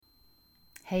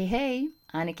Hey, hey,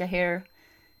 Annika here.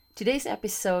 Today's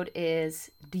episode is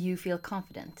Do you feel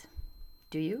confident?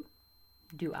 Do you?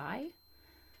 Do I?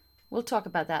 We'll talk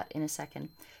about that in a second.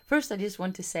 First, I just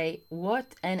want to say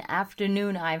what an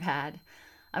afternoon I've had.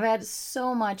 I've had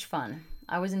so much fun.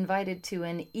 I was invited to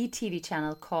an ETV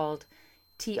channel called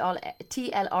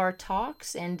TLR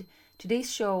Talks, and today's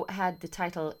show had the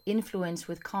title Influence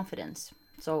with Confidence.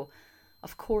 So,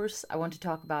 of course, I want to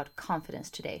talk about confidence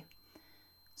today.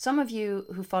 Some of you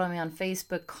who follow me on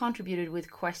Facebook contributed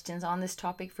with questions on this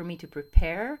topic for me to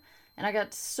prepare, and I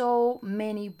got so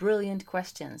many brilliant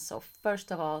questions. So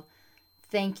first of all,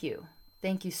 thank you.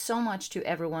 Thank you so much to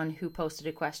everyone who posted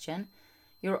a question.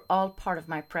 You're all part of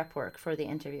my prep work for the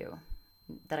interview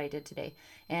that I did today.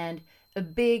 And a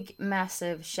big,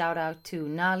 massive shout out to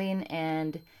Nalin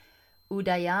and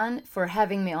Udayan for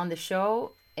having me on the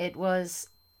show. It was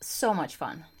so much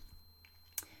fun.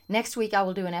 Next week, I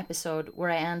will do an episode where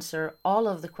I answer all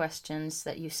of the questions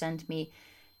that you sent me.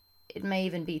 It may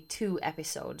even be 2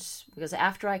 episodes, because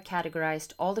after I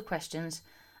categorized all the questions,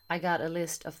 I got a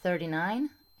list of 39,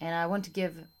 and I want to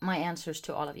give my answers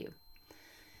to all of you.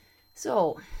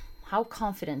 So, how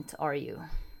confident are you?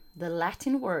 The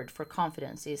Latin word for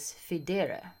confidence is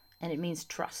fidere, and it means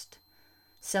trust.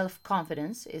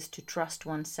 Self-confidence is to trust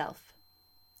oneself,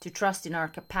 to trust in our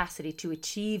capacity to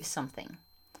achieve something.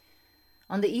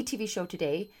 On the ETV show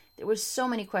today, there were so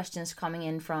many questions coming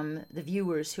in from the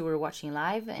viewers who were watching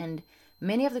live, and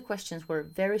many of the questions were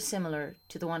very similar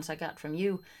to the ones I got from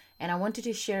you, and I wanted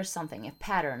to share something, a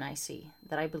pattern I see,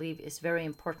 that I believe is very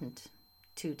important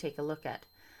to take a look at.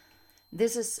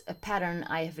 This is a pattern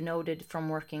I have noted from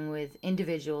working with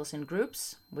individuals and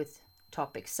groups, with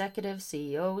top executives,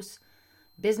 CEOs,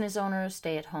 business owners,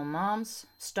 stay-at-home moms,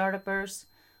 startuppers,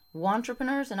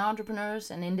 entrepreneurs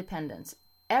and independents.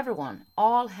 Everyone,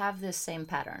 all have this same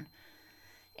pattern.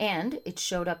 And it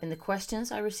showed up in the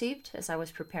questions I received as I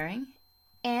was preparing.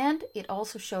 And it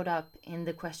also showed up in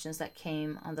the questions that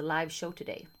came on the live show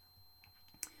today.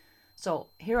 So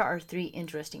here are 3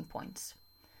 interesting points.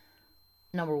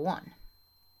 Number 1,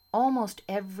 almost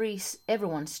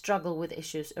everyone struggle with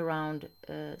issues around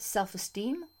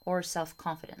self-esteem or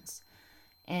self-confidence.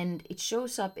 And it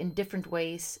shows up in different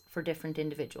ways for different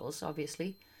individuals,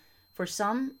 obviously. For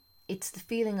some, it's the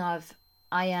feeling of,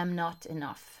 I am not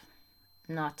enough,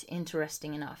 not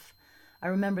interesting enough. I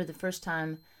remember the first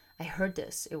time I heard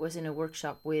this, it was in a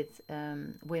workshop with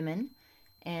women,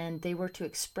 and they were to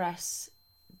express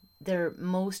their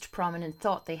most prominent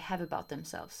thought they have about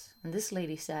themselves. And this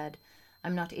lady said,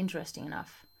 I'm not interesting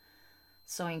enough.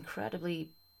 So incredibly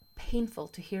painful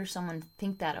to hear someone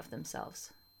think that of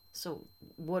themselves. So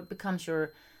what becomes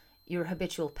your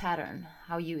habitual pattern,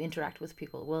 how you interact with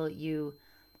people? Well, you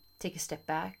take a step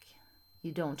back,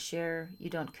 you don't share, you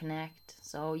don't connect,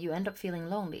 so you end up feeling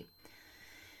lonely.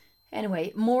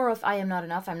 Anyway, more of I am not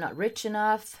enough, I'm not rich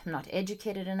enough, I'm not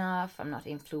educated enough, I'm not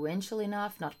influential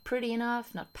enough, not pretty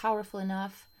enough, not powerful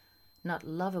enough, not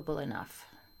lovable enough.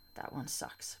 That one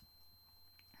sucks.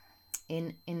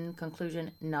 In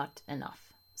conclusion, not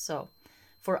enough. So,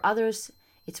 for others,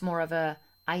 it's more of a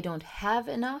I don't have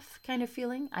enough kind of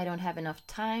feeling. I don't have enough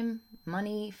time,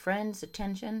 money, friends,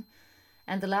 attention.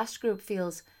 And the last group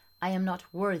feels, I am not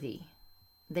worthy.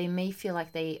 They may feel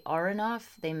like they are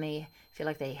enough. They may feel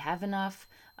like they have enough.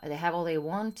 They have all they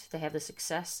want. They have the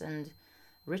success and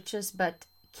riches, but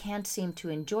can't seem to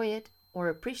enjoy it or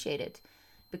appreciate it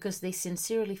because they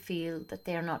sincerely feel that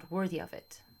they are not worthy of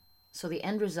it. So the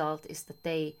end result is that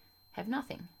they have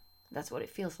nothing. That's what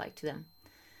it feels like to them.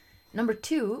 Number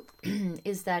 2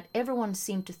 is that everyone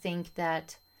seems to think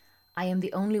that I am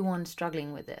the only one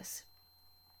struggling with this.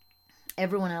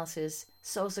 Everyone else is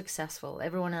so successful.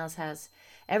 Everyone else has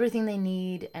everything they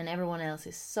need, and everyone else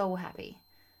is so happy.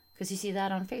 Because you see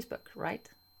that on Facebook, right?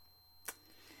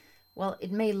 Well,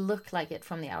 it may look like it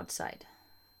from the outside.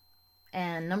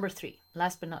 And number 3,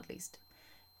 last but not least,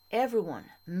 everyone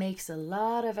makes a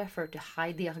lot of effort to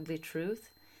hide the ugly truth.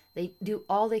 They do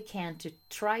all they can to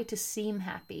try to seem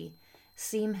happy,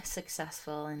 seem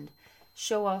successful, and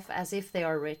show off as if they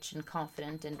are rich and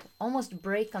confident, and almost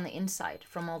break on the inside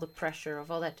from all the pressure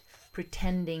of all that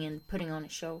pretending and putting on a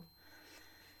show.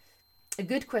 A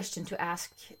good question to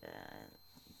ask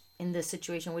in this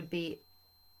situation would be,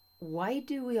 why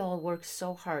do we all work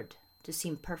so hard to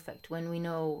seem perfect when we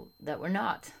know that we're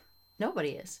not? Nobody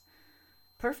is.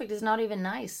 Perfect is not even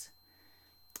nice.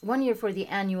 One year for the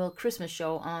annual Christmas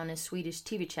show on a Swedish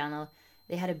TV channel,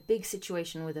 they had a big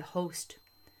situation with a host.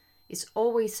 It's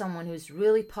always someone who's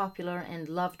really popular and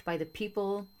loved by the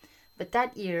people. But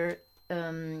that year,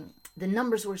 the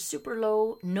numbers were super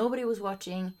low. Nobody was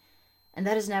watching. And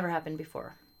that has never happened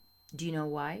before. Do you know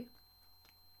why?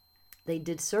 They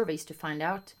did surveys to find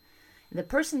out. The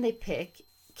person they pick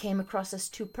came across as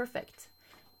too perfect.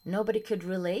 Nobody could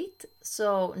relate,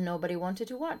 so nobody wanted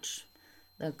to watch.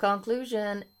 The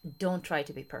conclusion, don't try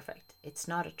to be perfect. It's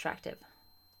not attractive.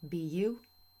 Be you,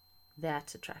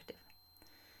 that's attractive.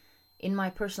 In my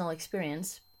personal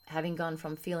experience, having gone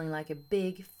from feeling like a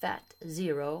big fat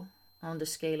 0 on the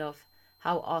scale of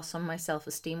how awesome my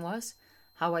self-esteem was,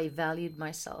 how I valued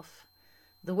myself,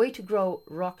 the way to grow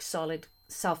rock solid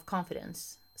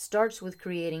self-confidence starts with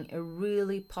creating a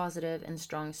really positive and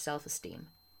strong self-esteem.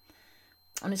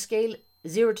 On a scale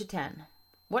 0 to 10,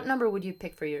 what number would you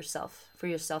pick for yourself, for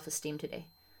your self-esteem today?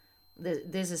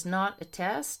 This is not a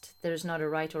test. There's not a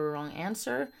right or a wrong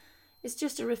answer. It's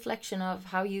just a reflection of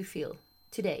how you feel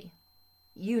today.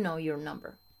 You know your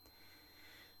number.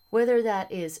 Whether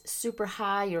that is super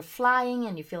high, you're flying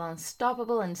and you feel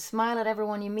unstoppable and smile at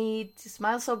everyone you meet,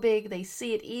 smile so big they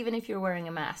see it even if you're wearing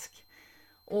a mask.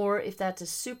 Or if that's a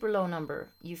super low number,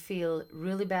 you feel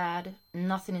really bad,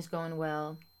 nothing is going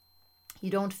well, you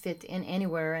don't fit in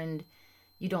anywhere and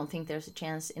you don't think there's a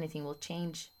chance anything will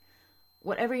change.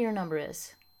 Whatever your number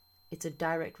is, it's a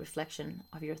direct reflection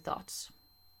of your thoughts.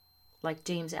 Like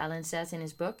James Allen says in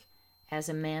his book, As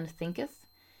a Man Thinketh,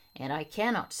 and I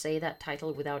cannot say that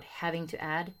title without having to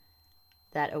add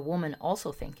that a woman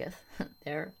also thinketh.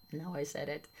 There, now I said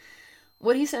it.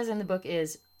 What he says in the book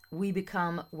is, we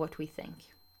become what we think.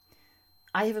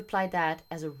 I have applied that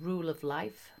as a rule of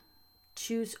life.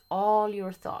 Choose all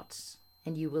your thoughts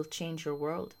and you will change your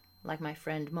world, like my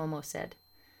friend Momo said.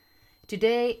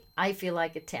 Today, I feel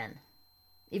like a 10.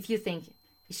 If you think,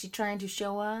 is she trying to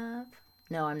show up?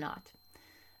 No, I'm not.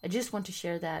 I just want to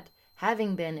share that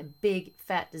having been a big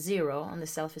fat 0 on the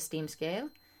self-esteem scale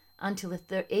until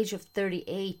the age of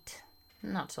 38,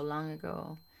 not so long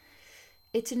ago,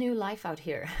 it's a new life out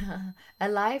here. A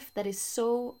life that is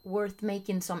so worth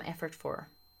making some effort for.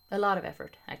 A lot of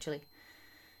effort, actually.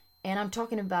 And I'm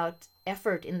talking about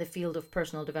effort in the field of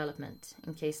personal development,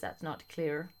 in case that's not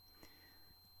clear.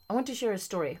 I want to share a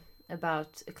story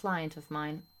about a client of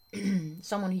mine,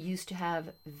 someone who used to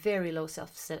have very low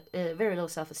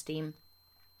self-esteem,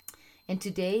 and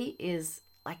today is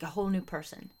like a whole new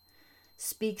person.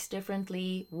 Speaks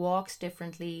differently, walks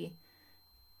differently,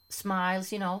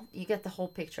 smiles, you get the whole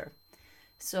picture.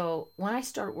 So when I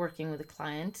start working with a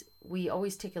client, we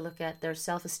always take a look at their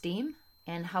self-esteem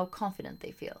and how confident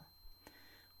they feel.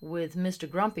 With Mr.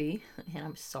 Grumpy, and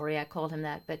I'm sorry I called him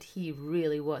that, but he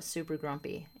really was super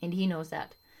grumpy, and he knows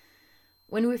that.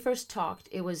 When we first talked,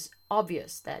 it was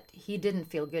obvious that he didn't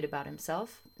feel good about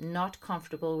himself, not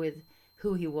comfortable with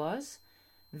who he was,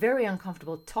 very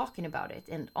uncomfortable talking about it,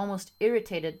 and almost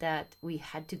irritated that we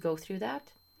had to go through that.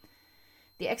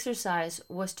 The exercise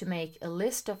was to make a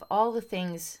list of all the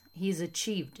things he's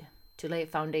achieved to lay a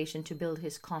foundation to build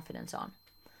his confidence on.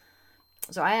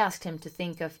 So I asked him to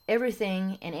think of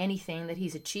everything and anything that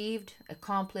he's achieved,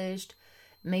 accomplished.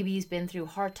 Maybe he's been through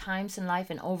hard times in life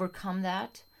and overcome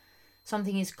that.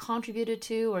 Something he's contributed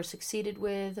to or succeeded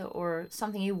with, or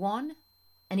something he won.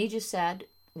 And he just said,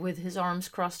 with his arms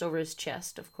crossed over his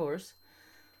chest, of course,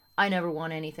 I never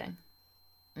won anything.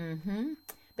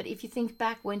 But if you think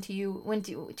back when you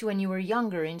were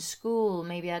younger in school,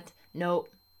 maybe no.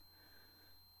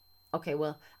 Okay,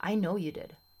 well, I know you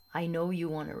did. I know you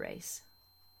won a race.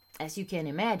 As you can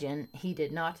imagine, he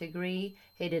did not agree,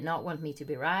 he did not want me to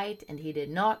be right, and he did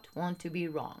not want to be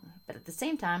wrong. But at the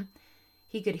same time,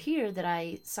 he could hear that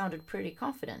I sounded pretty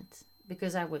confident,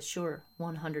 because I was sure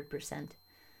 100%.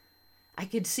 I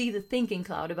could see the thinking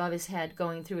cloud above his head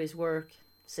going through his work,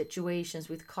 situations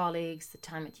with colleagues, the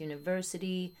time at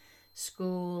university,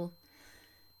 school.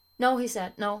 No, he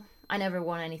said, no, I never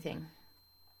won anything.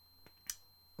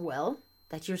 Well,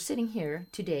 that you're sitting here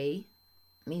today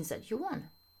means that you won.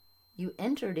 You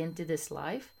entered into this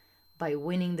life by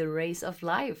winning the race of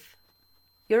life.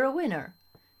 You're a winner.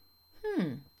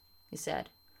 He said.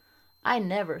 I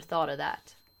never thought of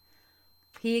that.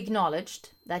 He acknowledged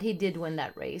that he did win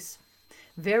that race.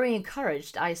 Very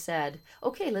encouraged, I said,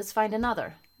 okay, let's find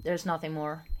another. There's nothing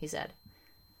more, he said.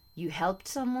 You helped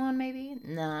someone, maybe?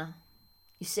 Nah.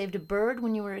 You saved a bird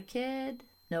when you were a kid?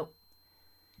 Nope.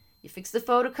 You fixed the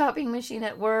photocopying machine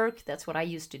at work? That's what I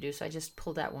used to do, so I just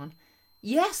pulled that one.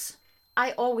 Yes,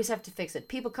 I always have to fix it.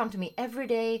 People come to me every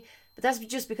day, but that's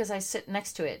just because I sit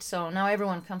next to it, so now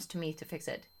everyone comes to me to fix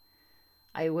it.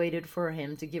 I waited for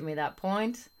him to give me that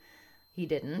point. He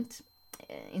didn't.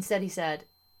 Instead, he said,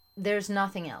 there's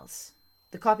nothing else.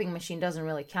 The copying machine doesn't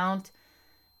really count,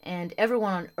 and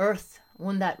everyone on Earth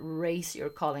won that race you're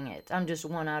calling it. I'm just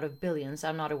one out of billions.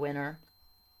 I'm not a winner.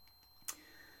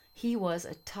 He was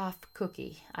a tough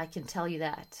cookie, I can tell you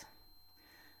that.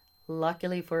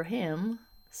 Luckily for him,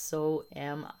 so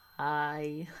am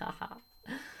I.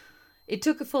 It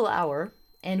took a full hour,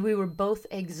 and we were both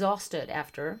exhausted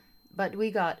after, but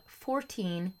we got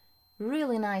 14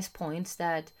 really nice points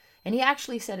and he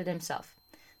actually said it himself,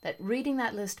 that reading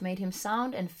that list made him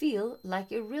sound and feel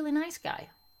like a really nice guy,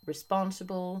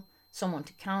 responsible, someone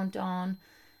to count on,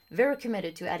 very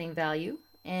committed to adding value,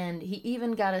 and he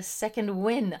even got a second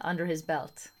win under his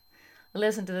belt.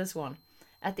 Listen to this one.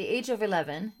 At the age of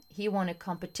 11, he won a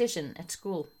competition at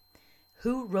school.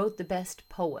 Who wrote the best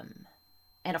poem?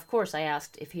 And of course I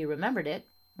asked if he remembered it,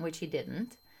 which he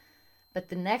didn't. But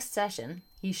the next session,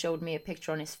 he showed me a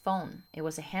picture on his phone. It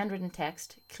was a handwritten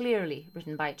text, clearly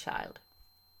written by a child.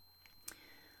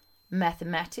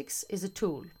 Mathematics is a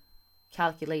tool.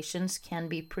 Calculations can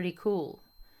be pretty cool.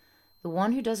 The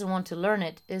one who doesn't want to learn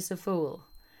it is a fool.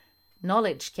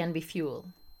 Knowledge can be fuel.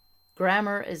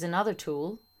 Grammar is another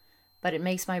tool, but it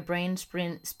makes my brain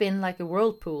spin like a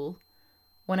whirlpool.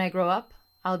 When I grow up,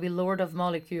 I'll be Lord of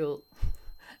Molecule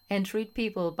and treat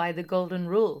people by the golden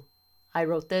rule. I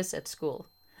wrote this at school.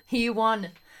 He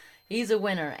won. He's a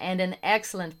winner and an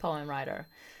excellent poem writer.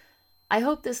 I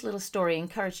hope this little story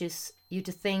encourages you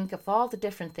to think of all the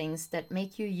different things that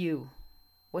make you you.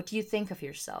 What you think of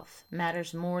yourself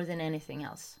matters more than anything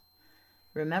else.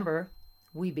 Remember,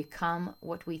 we become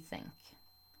what we think.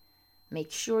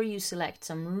 Make sure you select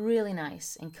some really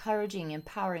nice, encouraging,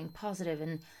 empowering, positive,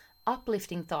 and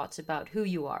uplifting thoughts about who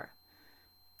you are.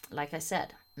 Like I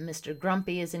said, Mr.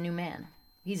 Grumpy is a new man.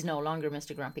 He's no longer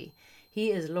Mr. Grumpy.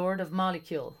 He is Lord of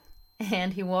Molecule,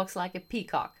 and he walks like a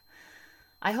peacock.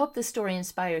 I hope this story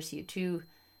inspires you to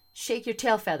shake your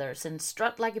tail feathers and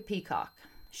strut like a peacock.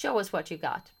 Show us what you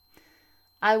got.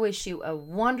 I wish you a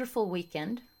wonderful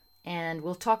weekend, and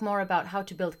we'll talk more about how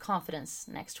to build confidence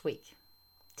next week.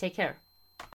 Take care.